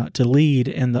to lead,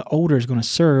 and the older is going to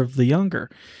serve the younger.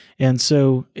 And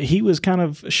so he was kind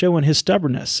of showing his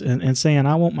stubbornness and saying,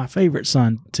 "I want my favorite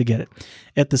son to get it."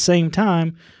 At the same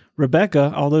time,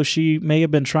 Rebekah, although she may have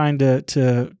been trying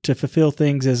to fulfill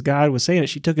things as God was saying it,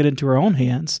 she took it into her own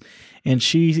hands, and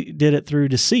she did it through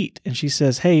deceit. And she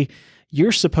says, "Hey,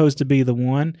 you're supposed to be the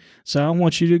one, so I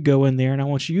want you to go in there and I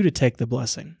want you to take the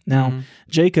blessing." Now,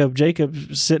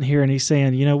 Jacob's sitting here and he's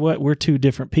saying, "You know what? We're two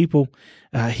different people.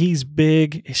 He's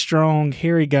big, strong,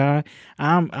 hairy guy.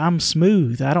 I'm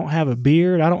smooth. I don't have a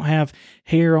beard. I don't have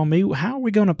hair on me. How are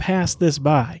we going to pass this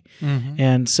by?"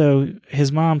 And so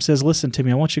his mom says, "Listen to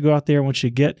me. I want you to go out there. I want you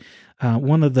to get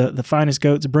one of the finest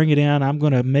goats, bring it in. I'm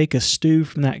going to make a stew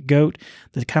from that goat,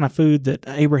 the kind of food that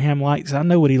Abraham likes. I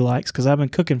know what he likes because I've been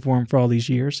cooking for him for all these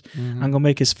years. I'm going to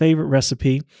make his favorite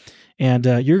recipe. And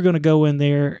you're going to go in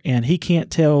there, and he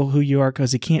can't tell who you are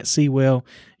because he can't see well.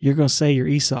 You're going to say you're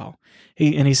Esau.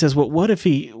 He says, well, what if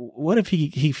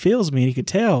he feels me and he could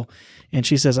tell? And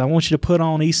she says, I want you to put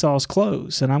on Esau's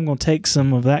clothes, and I'm going to take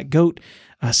some of that goat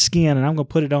skin, and I'm going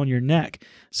to put it on your neck.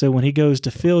 So when he goes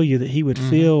to feel you, that he would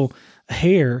feel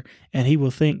hair, and he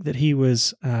will think that he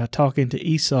was talking to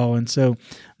Esau. And so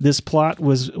this plot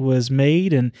was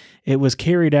made, and it was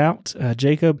carried out.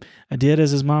 Jacob did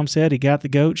as his mom said. He got the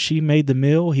goat. She made the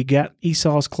meal. He got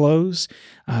Esau's clothes.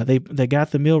 They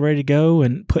got the meal ready to go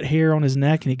and put hair on his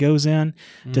neck, and he goes in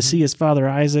to see his father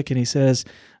Isaac, and he says,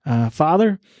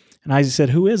 Father? And Isaac said,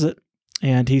 who is it?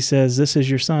 And he says, this is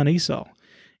your son Esau.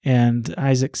 And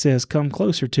Isaac says, come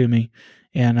closer to me.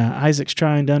 And Isaac's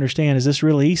trying to understand, is this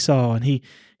really Esau? And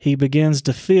he begins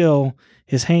to feel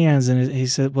his hands, and he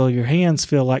said, well, your hands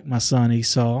feel like my son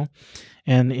Esau.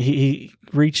 And he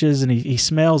reaches and he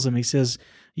smells him. He says,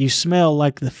 you smell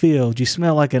like the field. You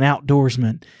smell like an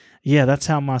outdoorsman. Yeah, that's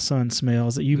how my son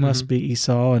smells, that you must be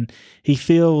Esau. And he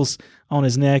feels on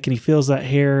his neck, and he feels that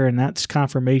hair, and that's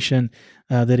confirmation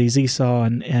that he's Esau.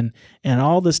 And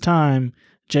all this time,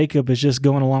 Jacob is just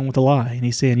going along with the lie, and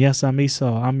he's saying, yes, I'm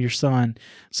Esau, I'm your son.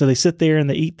 So they sit there and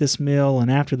they eat this meal, and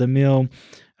after the meal,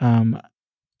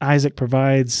 Isaac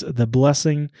provides the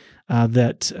blessing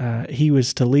that he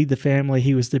was to lead the family,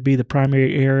 he was to be the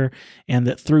primary heir, and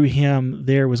that through him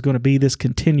there was going to be this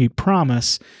continued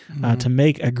promise to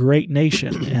make a great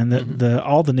nation, and that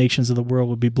all the nations of the world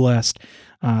would be blessed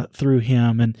through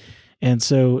him. And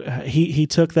so he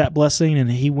took that blessing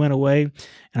and he went away.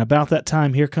 And about that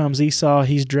time, here comes Esau.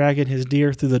 He's dragging his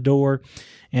deer through the door.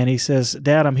 And he says,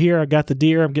 Dad, I'm here. I got the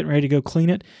deer. I'm getting ready to go clean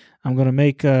it. I'm going to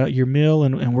make your meal,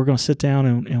 and we're going to sit down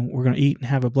and we're going to eat and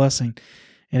have a blessing.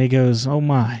 And he goes, oh,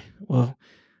 my. Well,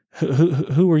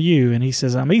 who are you? And he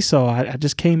says, I'm Esau. I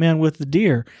just came in with the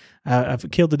deer.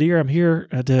 I've killed the deer. I'm here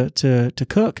to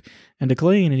cook and to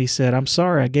clean. And he said, I'm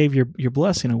sorry. I gave your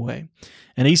blessing away.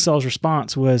 And Esau's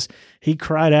response was, he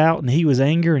cried out, and he was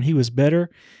angry, and he was bitter.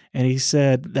 And he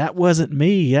said, that wasn't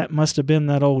me. That must have been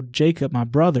that old Jacob, my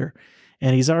brother.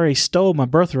 And he's already stole my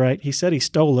birthright. He said he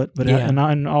stole it, but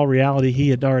in all reality, he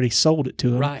had already sold it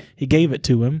to him. Right. He gave it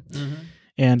to him.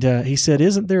 And he said,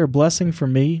 isn't there a blessing for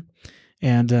me?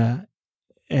 And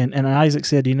Isaac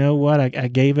said, you know what? I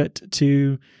gave it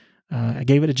to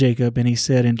Jacob, and he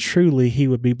said, and truly he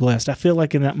would be blessed. I feel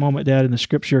like in that moment, Dad, in the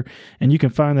scripture, and you can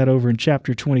find that over in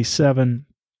chapter 27,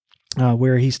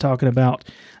 where he's talking about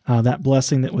that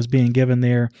blessing that was being given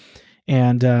there.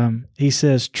 And he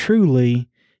says, truly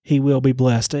he will be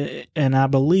blessed. And I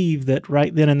believe that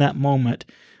right then in that moment,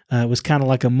 it was kind of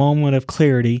like a moment of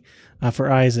clarity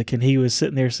for Isaac. And he was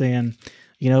sitting there saying,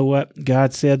 you know what?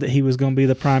 God said that he was going to be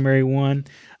the primary one.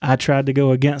 I tried to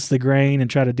go against the grain and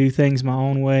try to do things my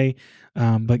own way,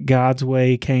 but God's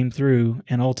way came through.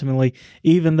 And ultimately,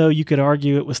 even though you could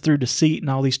argue it was through deceit and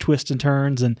all these twists and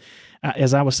turns, and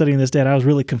as I was studying this, Dad, I was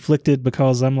really conflicted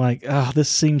because I'm like, this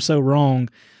seems so wrong.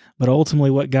 But ultimately,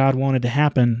 what God wanted to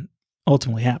happen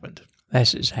ultimately happened.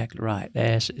 That's exactly right.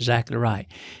 That's exactly right.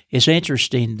 It's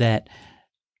interesting that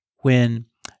when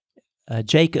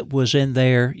Jacob was in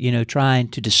there, trying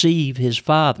to deceive his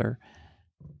father,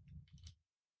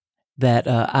 that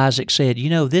Isaac said,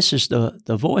 this is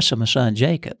the voice of my son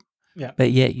Jacob,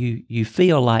 but yet you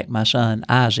feel like my son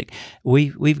Isaac.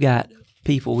 We've got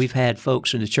people, we've had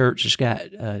folks in the church that's got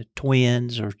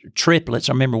twins or triplets.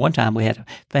 I remember one time we had a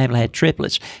family had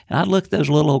triplets, and I look at those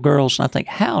little old girls and I think,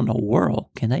 how in the world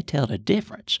can they tell the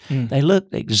difference? They look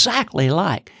exactly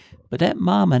alike, but that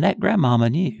mama and that grandmama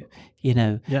knew.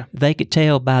 They could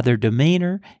tell by their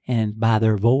demeanor and by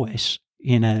their voice.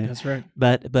 That's right.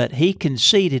 But he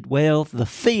conceded, well, the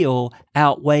feel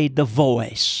outweighed the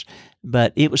voice.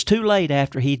 But it was too late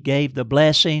after he gave the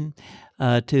blessing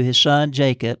to his son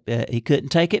Jacob. He couldn't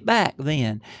take it back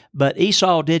then. But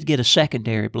Esau did get a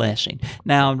secondary blessing.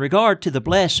 Now, in regard to the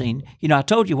blessing, I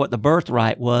told you what the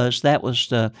birthright was. That was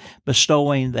the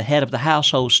bestowing the head of the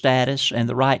household status and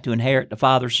the right to inherit the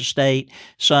father's estate.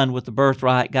 Son with the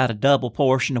birthright got a double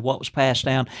portion of what was passed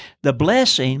down. The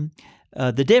blessing,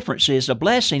 the difference is the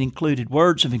blessing included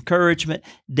words of encouragement,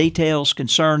 details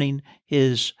concerning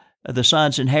the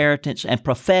son's inheritance, and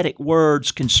prophetic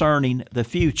words concerning the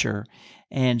future.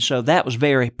 And so that was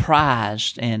very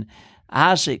prized. And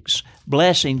Isaac's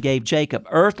blessing gave Jacob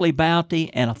earthly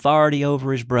bounty and authority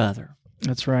over his brother.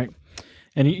 That's right.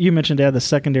 And you mentioned, Dad, the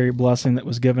secondary blessing that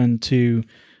was given to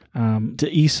to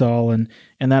Esau,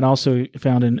 and that also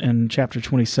found in chapter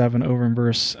 27 over in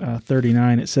verse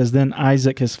 39. It says, "Then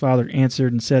Isaac his father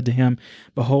answered and said to him,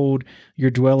 Behold,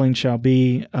 your dwelling shall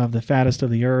be of the fattest of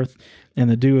the earth, and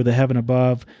the dew of the heaven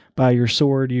above. By your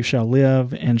sword you shall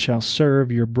live, and shall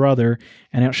serve your brother.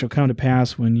 And it shall come to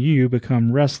pass when you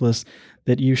become restless,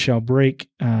 that you shall break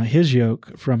his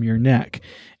yoke from your neck."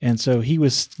 And so he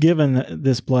was given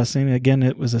this blessing. Again,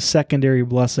 it was a secondary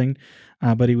blessing,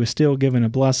 but he was still given a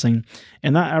blessing.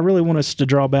 And I really want us to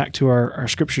draw back to our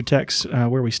scripture text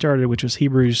where we started, which was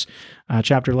Hebrews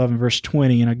chapter 11, verse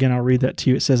 20. And again, I'll read that to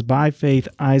you. It says, "By faith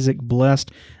Isaac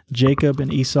blessed Jacob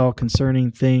and Esau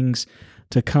concerning things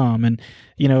to come." And,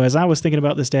 as I was thinking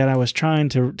about this, Dad, I was trying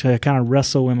to kind of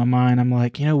wrestle in my mind. I'm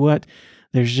like, you know what?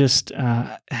 There's just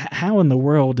how in the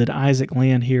world did Isaac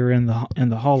land here in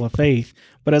the Hall of Faith?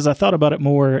 But as I thought about it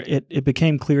more, it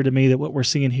became clear to me that what we're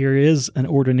seeing here is an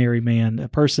ordinary man, a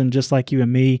person just like you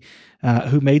and me,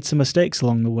 who made some mistakes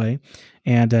along the way,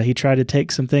 and he tried to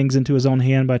take some things into his own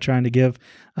hand by trying to give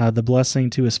the blessing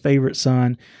to his favorite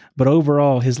son. But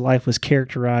overall, his life was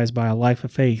characterized by a life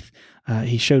of faith.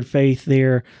 He showed faith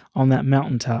there on that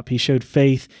mountaintop. He showed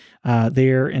faith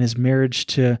there in his marriage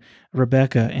to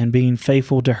Rebekah and being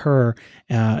faithful to her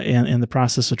in the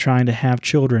process of trying to have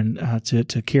children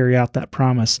to carry out that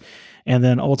promise, and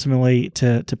then ultimately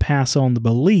to pass on the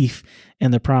belief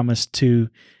in the promise to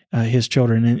his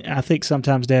children. And I think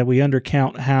sometimes, Dad, we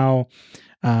undercount how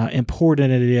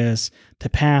important it is to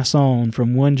pass on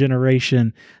from one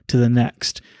generation to the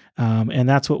next. And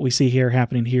that's what we see here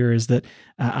happening here is that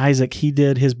Isaac, he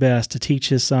did his best to teach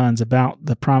his sons about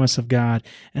the promise of God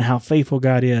and how faithful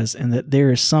God is, and that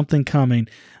there is something coming,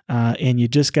 and you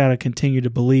just got to continue to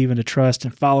believe and to trust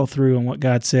and follow through on what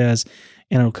God says,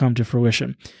 and it'll come to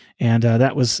fruition. And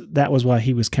that was why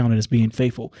he was counted as being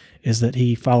faithful, is that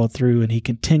he followed through and he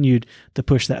continued to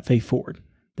push that faith forward.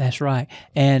 That's right.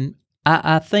 And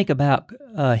I think about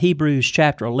Hebrews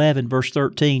chapter 11, verse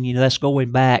 13. That's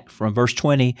going back from verse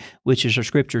 20, which is our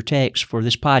scripture text for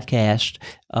this podcast,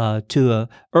 to a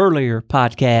earlier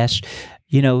podcast.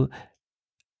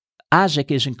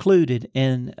 Isaac is included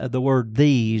in the word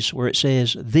 "these," where it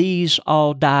says, "These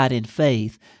all died in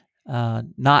faith,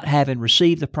 not having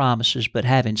received the promises, but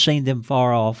having seen them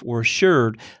far off, were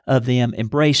assured of them,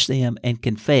 embraced them, and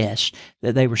confessed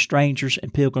that they were strangers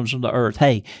and pilgrims on the earth."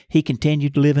 Hey, he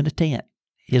continued to live in a tent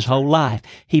his whole life.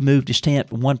 He moved his tent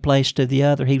from one place to the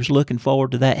other. He was looking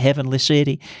forward to that heavenly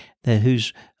city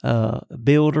whose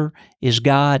builder is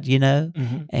God,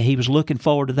 Mm-hmm. and he was looking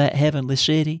forward to that heavenly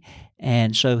city.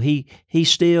 And so he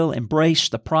still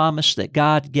embraced the promise that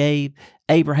God gave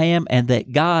Abraham and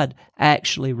that God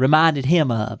actually reminded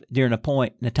him of during a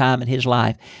point in a time in his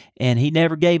life. And he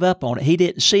never gave up on it. He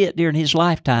didn't see it during his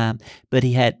lifetime, but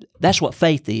that's what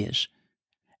faith is.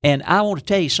 And I want to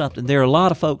tell you something. There are a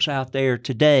lot of folks out there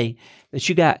today that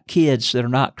you got kids that are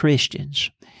not Christians.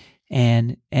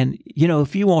 And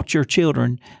if you want your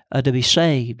children to be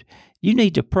saved, you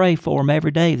need to pray for them every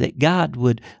day that God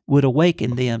would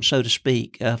awaken them, so to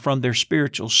speak, from their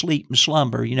spiritual sleep and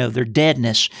slumber, their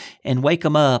deadness, and wake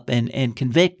them up and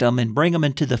convict them and bring them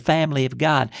into the family of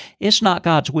God. It's not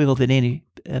God's will that any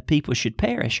people should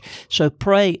perish. So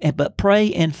pray, but pray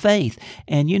in faith.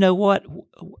 And you know what?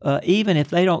 Even if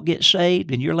they don't get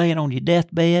saved and you're laying on your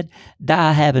deathbed,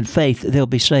 die having faith that they'll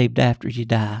be saved after you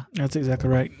die. That's exactly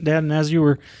right, Dad. And as you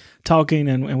were talking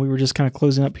and we were just kind of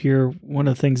closing up here, one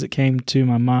of the things that came to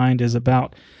my mind is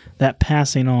about that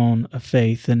passing on of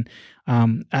faith. And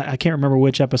I can't remember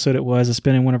which episode it was. It's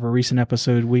been in one of our recent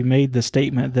episodes. We made the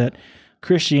statement that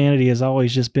Christianity has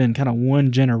always just been kind of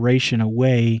one generation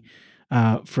away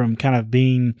from kind of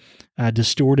being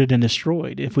distorted and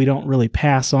destroyed if we don't really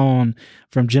pass on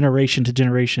from generation to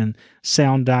generation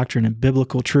sound doctrine and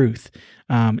biblical truth,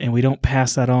 and we don't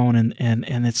pass that on, and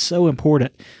it's so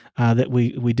important that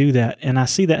we do that. And I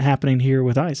see that happening here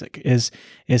with Isaac as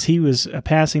he was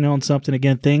passing on something,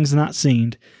 again, things not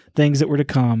seen, things that were to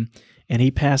come. And he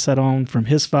passed that on from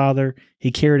his father.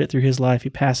 He carried it through his life. He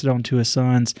passed it on to his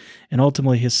sons. And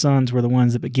ultimately, his sons were the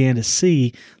ones that began to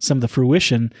see some of the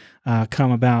fruition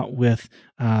come about with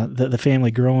the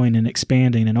family growing and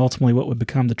expanding, and ultimately what would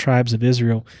become the tribes of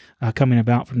Israel coming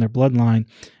about from their bloodline.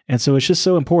 And so it's just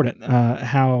so important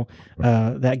how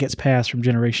that gets passed from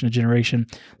generation to generation.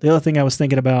 The other thing I was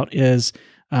thinking about is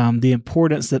the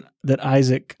importance that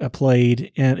Isaac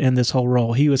played in this whole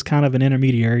role. He was kind of an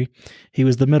intermediary. He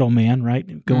was the middleman,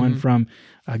 right? Going from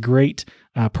a great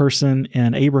person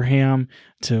in Abraham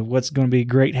to what's going to be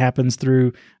great happens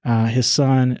through his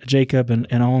son Jacob and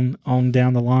on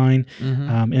down the line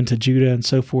into Judah and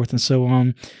so forth and so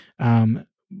on.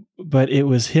 but it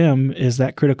was him is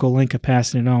that critical link of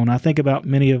passing it on. I think about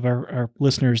many of our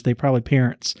listeners, they probably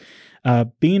parents.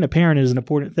 Being a parent is an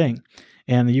important thing.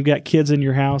 And you've got kids in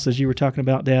your house, as you were talking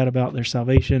about, Dad, about their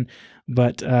salvation.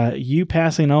 But you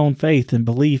passing on faith and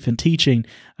belief and teaching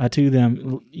to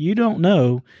them, you don't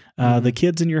know the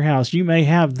kids in your house. You may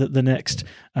have the next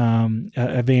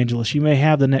evangelist. You may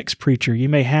have the next preacher. You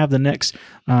may have the next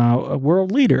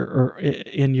world leader or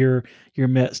in your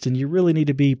midst. And you really need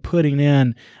to be putting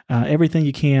in everything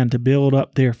you can to build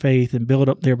up their faith and build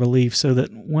up their belief so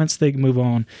that once they move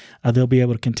on, they'll be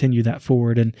able to continue that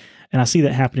forward. And I see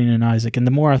that happening in Isaac. And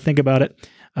the more I think about it,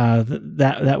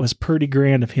 that was pretty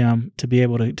grand of him to be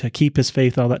able to keep his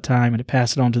faith all that time and to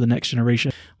pass it on to the next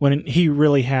generation when he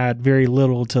really had very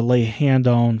little to lay a hand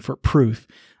on for proof.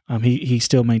 He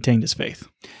still maintained his faith.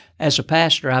 As a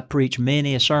pastor, I preached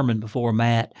many a sermon before,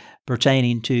 Matt,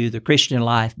 pertaining to the Christian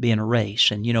life being a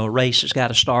race. And, a race has got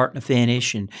a start and a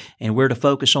finish, and we're to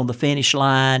focus on the finish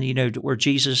line, where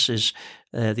Jesus is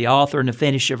the author and the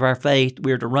finisher of our faith.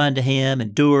 We're to run to Him,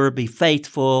 endure, be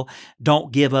faithful,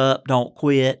 don't give up, don't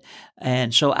quit.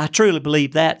 And so I truly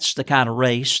believe that's the kind of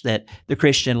race that the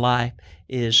Christian life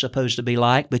is supposed to be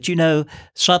like. But,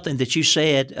 something that you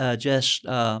said just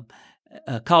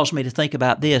caused me to think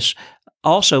about this.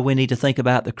 Also, we need to think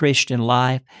about the Christian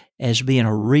life as being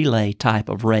a relay type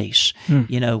of race,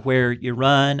 where you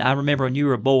run. I remember when you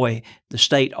were a boy, the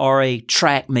state RA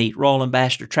track meet, Royal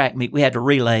Ambassador track meet, we had the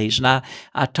relays. And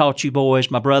I taught you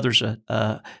boys, my brother's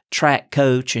a track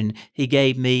coach, and he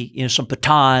gave me, some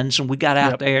batons, and we got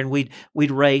out there and we'd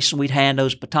race and we'd hand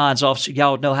those batons off so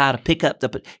y'all know how to get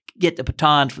the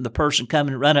baton from the person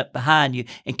coming and run up behind you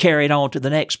and carry it on to the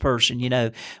next person,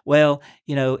 Well,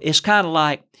 it's kind of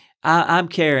like, I'm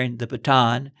carrying the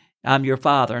baton. I'm your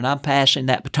father, and I'm passing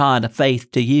that baton of faith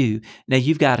to you. Now,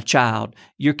 you've got a child.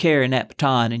 You're carrying that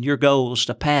baton, and your goal is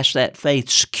to pass that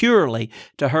faith securely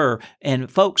to her.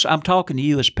 And, folks, I'm talking to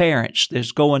you as parents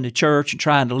that's going to church and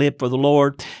trying to live for the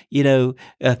Lord.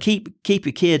 Keep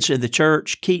your kids in the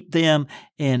church. Keep them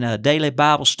in a daily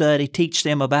Bible study. Teach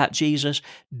them about Jesus.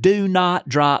 Do not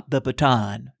drop the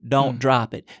baton. Don't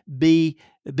drop it.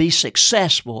 Be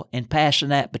successful in passing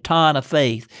that baton of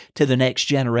faith to the next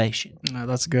generation. Oh,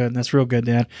 that's good. That's real good,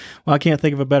 Dad. Well, I can't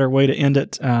think of a better way to end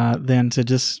it than to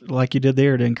just, like you did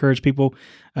there, to encourage people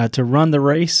to run the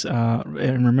race.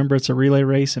 And remember, it's a relay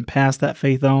race, and pass that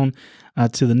faith on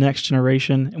to the next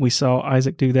generation. And we saw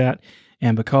Isaac do that.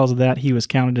 And because of that, he was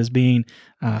counted as being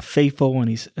faithful, and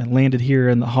he's landed here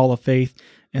in the Hall of Faith.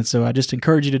 And so I just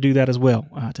encourage you to do that as well,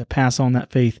 to pass on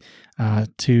that faith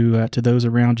to those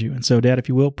around you. And so, Dad, if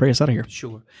you will, pray us out of here.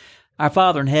 Sure. Our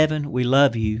Father in heaven, we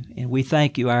love you, and we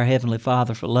thank you, our Heavenly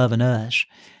Father, for loving us.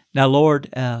 Now,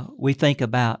 Lord, we think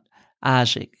about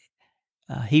Isaac.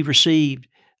 He received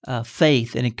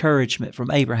faith and encouragement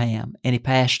from Abraham, and he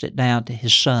passed it down to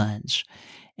his sons.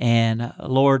 And,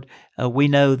 Lord, we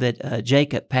know that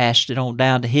Jacob passed it on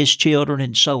down to his children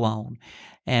and so on.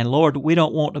 And Lord, we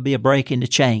don't want to be a break in the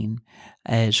chain.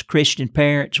 As Christian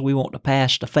parents, we want to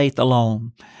pass the faith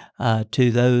along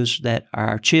to those that are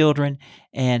our children,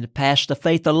 and pass the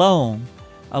faith along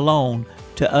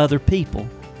to other people,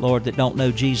 Lord, that don't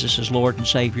know Jesus as Lord and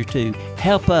Savior too.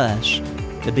 Help us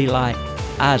to be like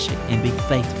Isaac and be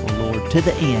faithful, Lord, to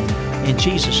the end. In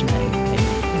Jesus' name,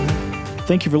 amen.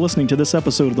 Thank you for listening to this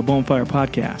episode of the Bonfire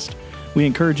Podcast. We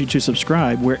encourage you to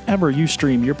subscribe wherever you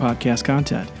stream your podcast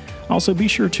content. Also, be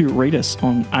sure to rate us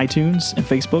on iTunes and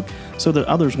Facebook so that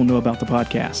others will know about the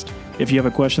podcast. If you have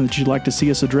a question that you'd like to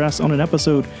see us address on an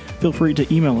episode, feel free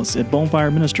to email us at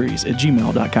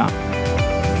bonefireministries@gmail.com.